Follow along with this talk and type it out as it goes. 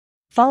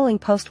Following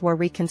post-war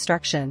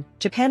reconstruction,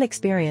 Japan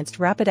experienced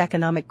rapid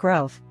economic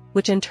growth,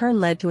 which in turn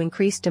led to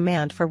increased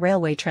demand for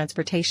railway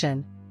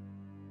transportation.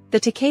 The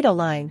Tokaido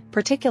line,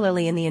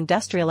 particularly in the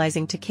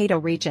industrializing Tokaido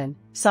region,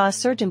 saw a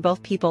surge in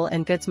both people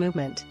and goods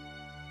movement.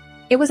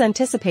 It was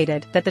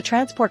anticipated that the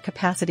transport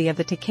capacity of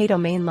the Tokaido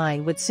main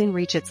line would soon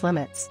reach its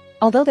limits.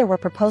 Although there were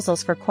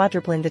proposals for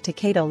quadrupling the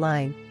Tokaido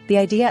line, the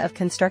idea of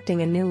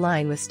constructing a new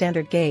line with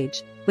standard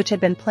gauge, which had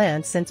been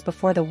planned since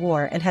before the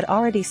war and had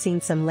already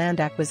seen some land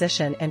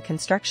acquisition and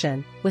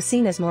construction, was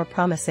seen as more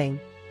promising.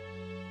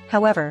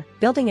 However,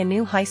 building a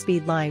new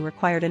high-speed line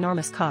required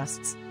enormous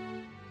costs.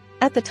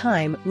 At the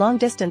time,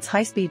 long-distance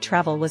high-speed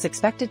travel was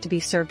expected to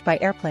be served by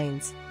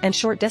airplanes, and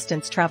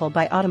short-distance travel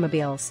by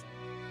automobiles.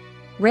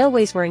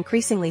 Railways were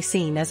increasingly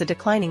seen as a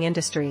declining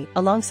industry,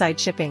 alongside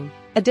shipping.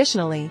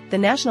 Additionally, the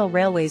National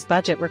Railways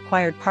budget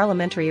required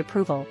parliamentary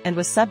approval and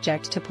was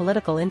subject to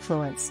political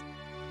influence.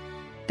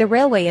 The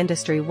railway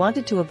industry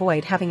wanted to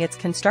avoid having its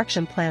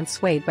construction plans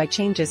swayed by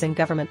changes in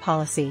government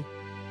policy.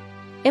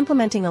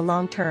 Implementing a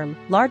long-term,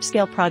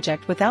 large-scale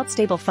project without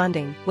stable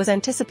funding was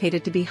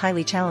anticipated to be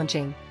highly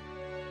challenging.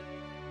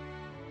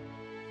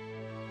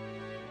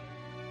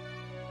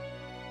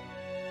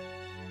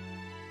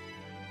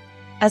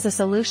 As a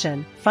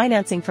solution,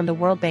 financing from the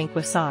World Bank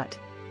was sought.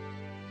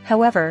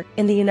 However,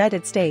 in the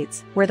United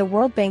States, where the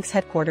World Bank's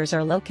headquarters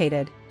are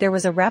located, there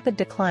was a rapid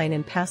decline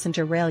in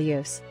passenger rail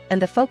use,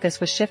 and the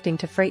focus was shifting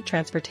to freight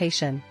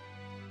transportation.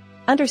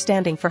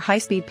 Understanding for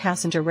high-speed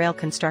passenger rail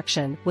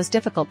construction was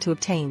difficult to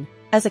obtain.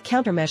 As a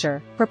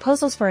countermeasure,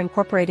 proposals for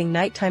incorporating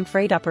nighttime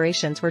freight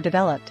operations were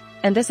developed,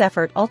 and this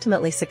effort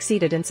ultimately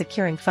succeeded in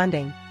securing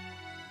funding.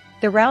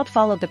 The route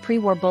followed the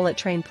pre-war bullet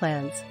train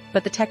plans,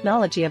 but the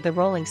technology of the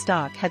rolling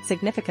stock had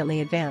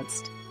significantly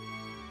advanced.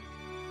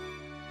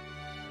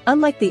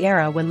 Unlike the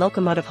era when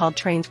locomotive-hauled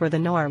trains were the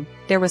norm,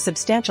 there was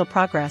substantial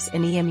progress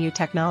in EMU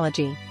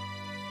technology.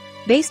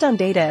 Based on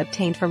data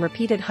obtained from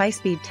repeated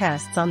high-speed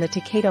tests on the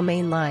Tokaido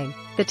main line,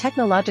 the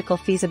technological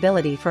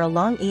feasibility for a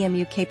long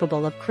EMU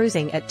capable of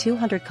cruising at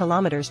 200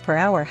 km per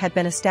hour had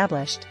been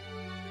established.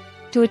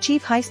 To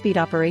achieve high-speed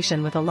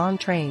operation with a long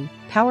train,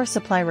 power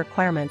supply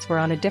requirements were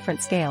on a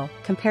different scale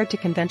compared to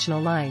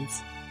conventional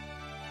lines.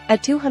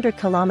 At 200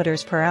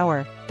 km per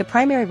hour, the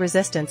primary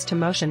resistance to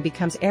motion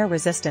becomes air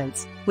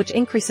resistance, which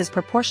increases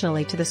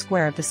proportionally to the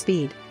square of the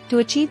speed. To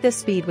achieve this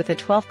speed with a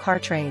 12-car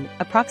train,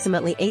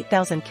 approximately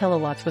 8,000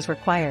 kilowatts was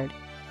required.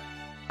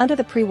 Under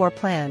the pre-war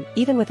plan,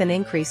 even with an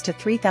increase to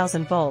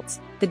 3,000 volts,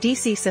 the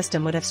DC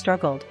system would have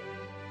struggled.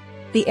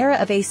 The era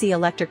of AC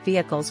electric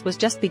vehicles was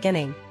just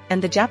beginning,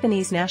 and the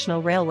Japanese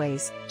National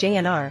Railways,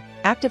 JNR,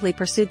 actively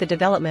pursued the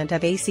development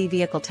of AC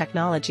vehicle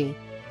technology.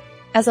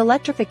 As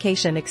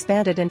electrification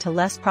expanded into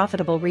less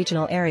profitable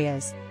regional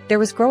areas, there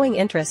was growing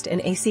interest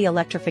in AC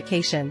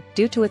electrification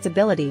due to its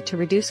ability to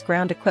reduce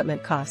ground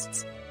equipment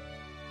costs.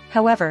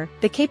 However,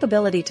 the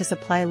capability to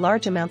supply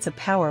large amounts of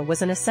power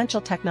was an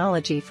essential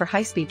technology for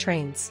high-speed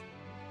trains.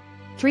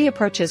 Three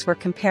approaches were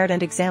compared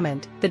and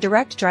examined: the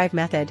direct drive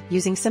method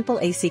using simple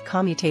AC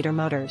commutator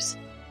motors,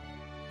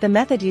 the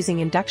method using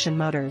induction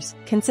motors,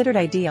 considered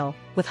ideal,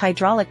 with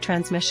hydraulic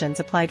transmissions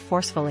applied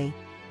forcefully,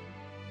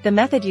 the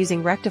method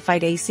using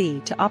rectified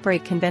AC to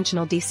operate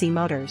conventional DC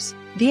motors.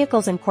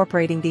 Vehicles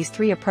incorporating these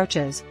three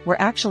approaches were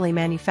actually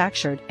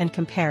manufactured and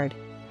compared.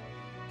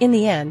 In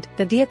the end,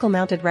 the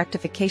vehicle-mounted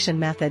rectification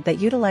method that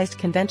utilized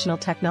conventional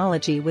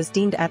technology was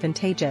deemed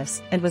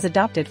advantageous and was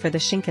adopted for the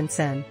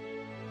Shinkansen.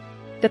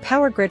 The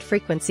power grid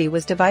frequency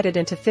was divided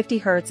into 50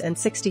 Hz and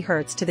 60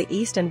 Hz to the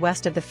east and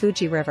west of the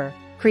Fuji River,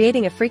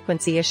 creating a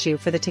frequency issue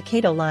for the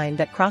Tokaido line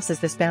that crosses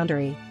this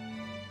boundary.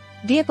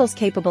 Vehicles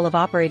capable of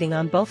operating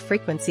on both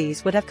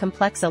frequencies would have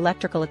complex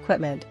electrical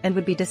equipment and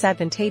would be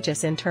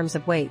disadvantageous in terms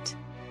of weight.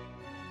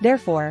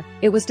 Therefore,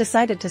 it was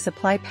decided to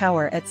supply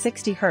power at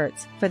 60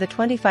 Hz for the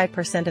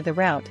 25% of the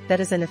route that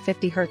is in a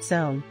 50 Hz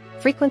zone.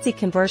 Frequency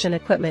conversion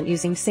equipment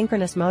using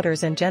synchronous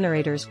motors and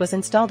generators was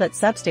installed at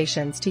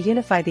substations to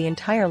unify the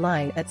entire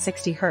line at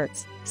 60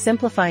 Hz,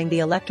 simplifying the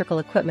electrical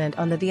equipment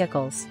on the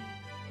vehicles.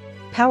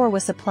 Power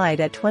was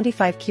supplied at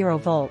 25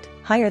 kV,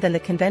 higher than the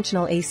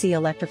conventional AC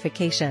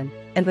electrification,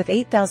 and with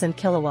 8,000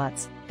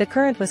 kilowatts, the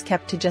current was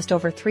kept to just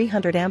over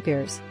 300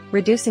 amperes,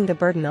 reducing the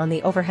burden on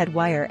the overhead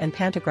wire and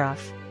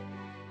pantograph.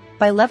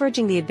 By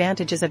leveraging the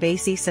advantages of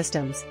AC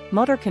systems,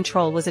 motor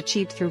control was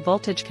achieved through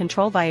voltage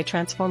control via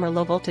transformer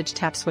low-voltage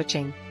tap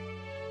switching.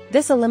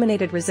 This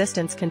eliminated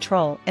resistance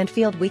control and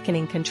field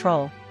weakening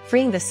control,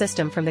 freeing the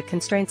system from the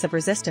constraints of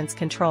resistance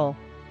control.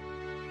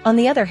 On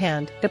the other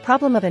hand, the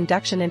problem of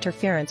induction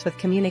interference with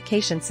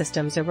communication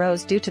systems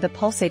arose due to the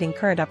pulsating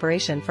current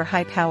operation for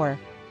high power.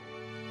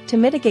 To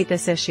mitigate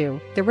this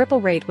issue, the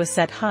ripple rate was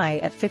set high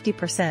at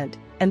 50%,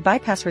 and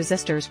bypass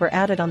resistors were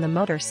added on the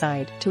motor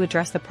side to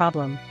address the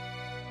problem.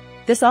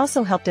 This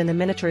also helped in the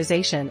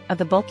miniaturization of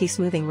the bulky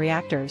smoothing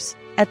reactors.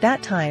 At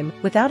that time,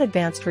 without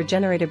advanced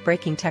regenerative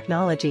braking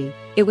technology,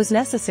 it was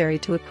necessary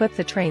to equip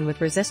the train with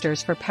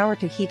resistors for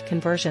power-to-heat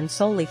conversion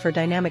solely for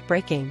dynamic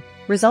braking,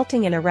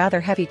 resulting in a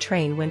rather heavy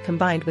train when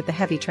combined with the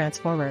heavy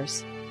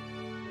transformers.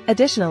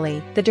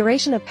 Additionally, the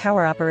duration of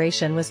power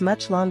operation was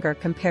much longer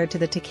compared to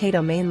the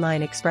Tokaido Main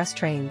Line express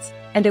trains,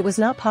 and it was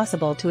not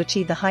possible to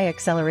achieve the high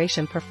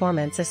acceleration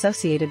performance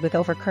associated with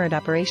overcurrent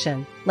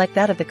operation, like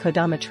that of the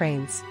Kodama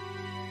trains.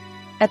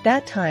 At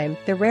that time,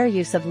 the rare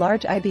use of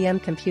large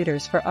IBM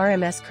computers for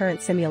RMS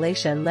current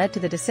simulation led to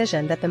the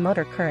decision that the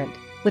motor current,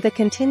 with a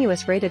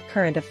continuous rated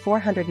current of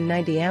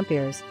 490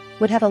 amperes,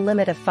 would have a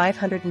limit of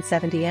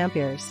 570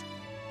 amperes.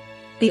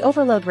 The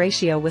overload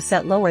ratio was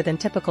set lower than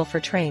typical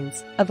for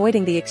trains,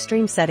 avoiding the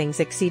extreme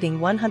settings exceeding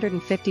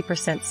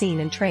 150%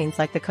 seen in trains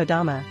like the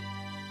Kodama.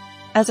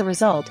 As a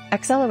result,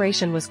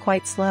 acceleration was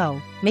quite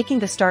slow, making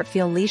the start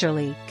feel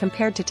leisurely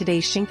compared to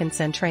today's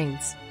Shinkansen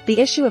trains. The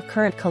issue of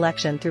current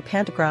collection through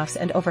pantographs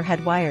and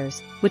overhead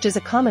wires, which is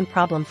a common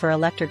problem for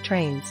electric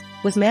trains,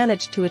 was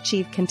managed to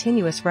achieve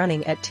continuous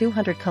running at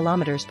 200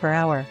 km per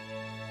hour.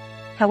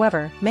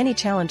 However, many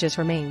challenges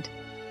remained.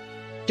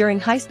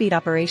 During high-speed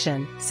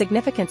operation,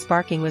 significant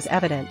sparking was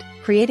evident,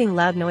 creating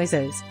loud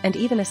noises and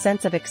even a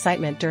sense of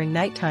excitement during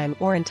nighttime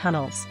or in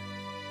tunnels.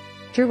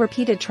 Through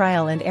repeated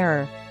trial and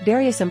error,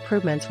 various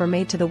improvements were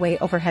made to the way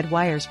overhead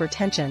wires were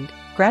tensioned,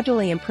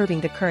 gradually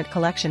improving the current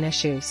collection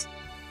issues.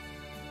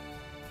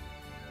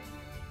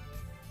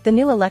 The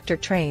new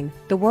electric train,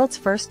 the world's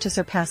first to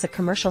surpass a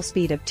commercial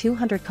speed of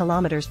 200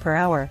 km per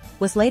hour,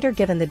 was later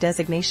given the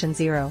designation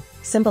Zero,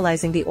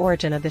 symbolizing the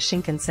origin of the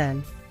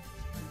Shinkansen.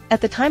 At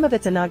the time of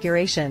its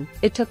inauguration,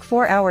 it took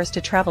 4 hours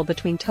to travel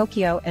between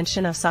Tokyo and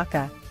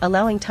Shinosaka,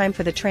 allowing time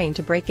for the train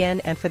to break in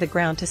and for the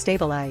ground to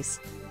stabilize.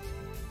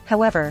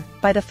 However,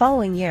 by the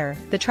following year,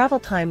 the travel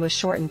time was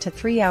shortened to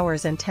 3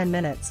 hours and 10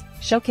 minutes,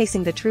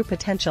 showcasing the true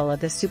potential of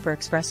this super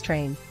express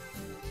train.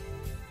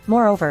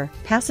 Moreover,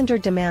 passenger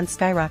demand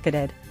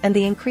skyrocketed, and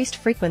the increased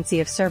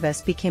frequency of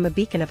service became a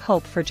beacon of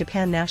hope for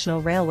Japan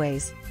National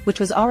Railways, which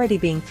was already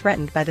being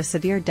threatened by the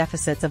severe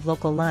deficits of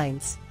local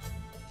lines.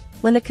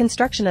 When the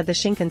construction of the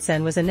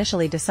Shinkansen was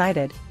initially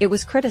decided, it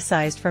was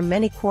criticized from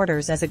many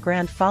quarters as a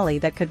grand folly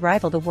that could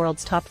rival the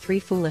world's top 3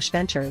 foolish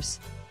ventures.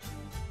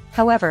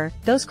 However,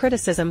 those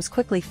criticisms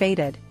quickly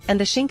faded, and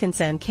the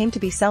Shinkansen came to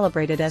be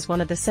celebrated as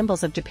one of the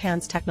symbols of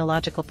Japan's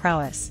technological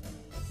prowess.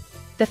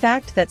 The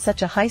fact that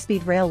such a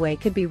high-speed railway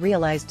could be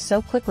realized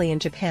so quickly in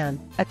Japan,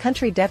 a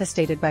country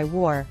devastated by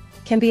war,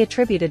 can be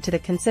attributed to the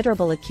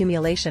considerable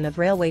accumulation of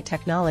railway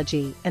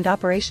technology and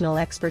operational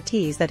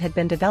expertise that had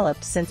been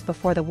developed since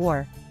before the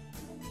war.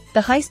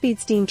 The high-speed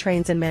steam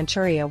trains in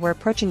Manchuria were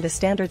approaching the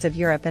standards of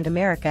Europe and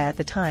America at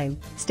the time,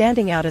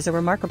 standing out as a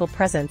remarkable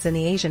presence in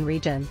the Asian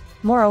region.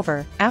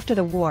 Moreover, after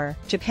the war,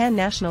 Japan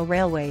National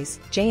Railways,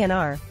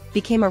 JNR,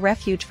 became a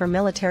refuge for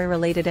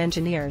military-related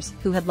engineers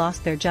who had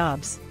lost their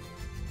jobs.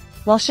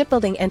 While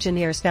shipbuilding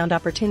engineers found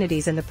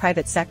opportunities in the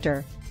private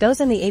sector,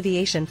 those in the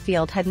aviation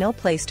field had no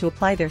place to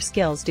apply their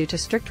skills due to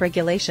strict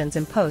regulations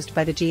imposed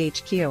by the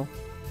GHQ.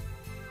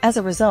 As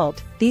a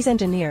result, these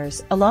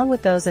engineers, along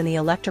with those in the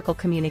electrical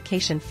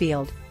communication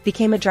field,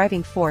 became a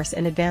driving force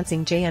in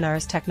advancing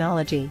JNR's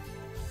technology.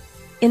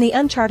 In the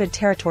uncharted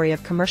territory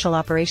of commercial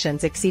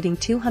operations exceeding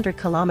 200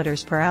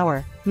 km per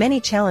hour, many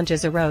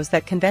challenges arose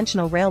that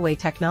conventional railway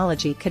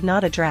technology could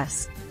not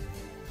address.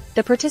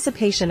 The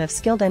participation of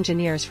skilled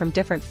engineers from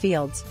different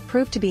fields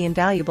proved to be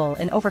invaluable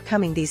in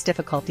overcoming these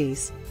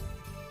difficulties.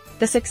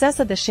 The success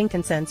of the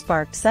Shinkansen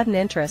sparked sudden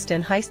interest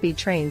in high-speed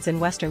trains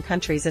in Western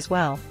countries as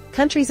well.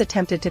 Countries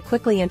attempted to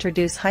quickly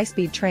introduce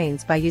high-speed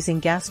trains by using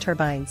gas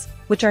turbines,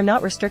 which are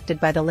not restricted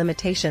by the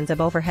limitations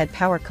of overhead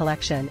power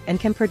collection and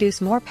can produce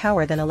more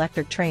power than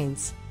electric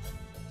trains.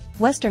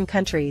 Western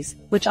countries,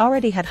 which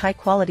already had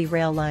high-quality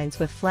rail lines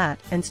with flat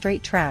and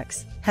straight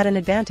tracks, had an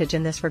advantage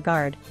in this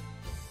regard.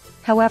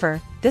 However,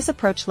 this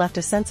approach left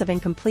a sense of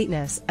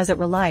incompleteness as it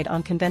relied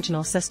on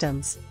conventional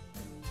systems.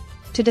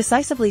 To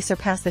decisively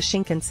surpass the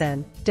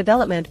Shinkansen,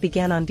 development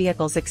began on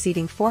vehicles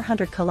exceeding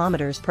 400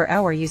 km per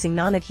hour using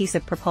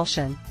non-adhesive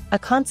propulsion, a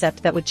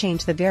concept that would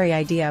change the very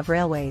idea of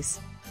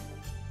railways.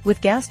 With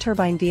gas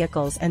turbine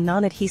vehicles and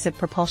non-adhesive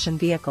propulsion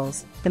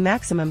vehicles, the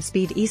maximum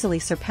speed easily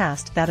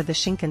surpassed that of the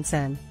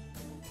Shinkansen.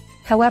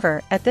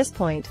 However, at this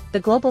point, the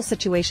global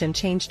situation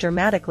changed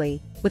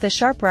dramatically, with a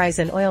sharp rise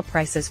in oil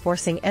prices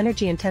forcing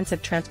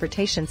energy-intensive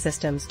transportation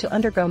systems to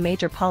undergo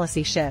major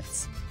policy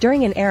shifts.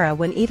 During an era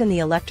when even the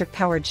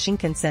electric-powered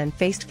Shinkansen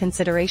faced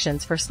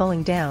considerations for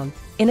slowing down,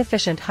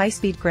 inefficient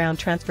high-speed ground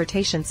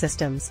transportation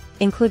systems,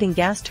 including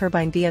gas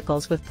turbine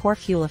vehicles with poor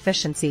fuel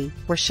efficiency,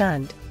 were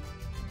shunned.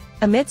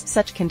 Amidst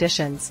such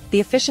conditions, the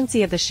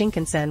efficiency of the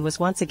Shinkansen was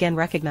once again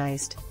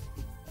recognized.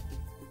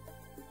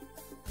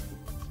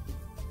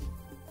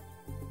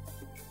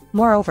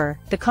 Moreover,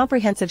 the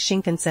comprehensive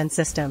Shinkansen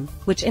system,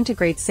 which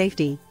integrates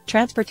safety,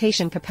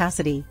 transportation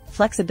capacity,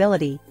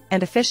 flexibility,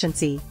 and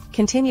efficiency,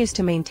 continues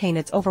to maintain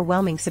its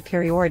overwhelming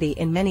superiority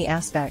in many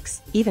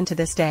aspects, even to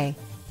this day.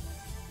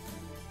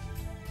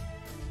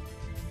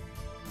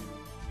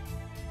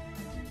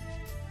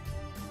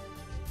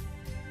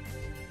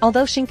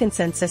 Although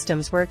Shinkansen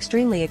systems were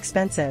extremely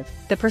expensive,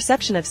 the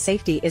perception of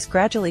safety is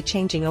gradually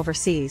changing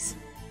overseas.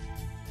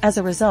 As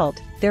a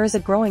result, there is a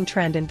growing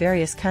trend in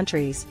various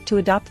countries to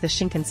adopt the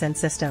Shinkansen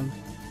system.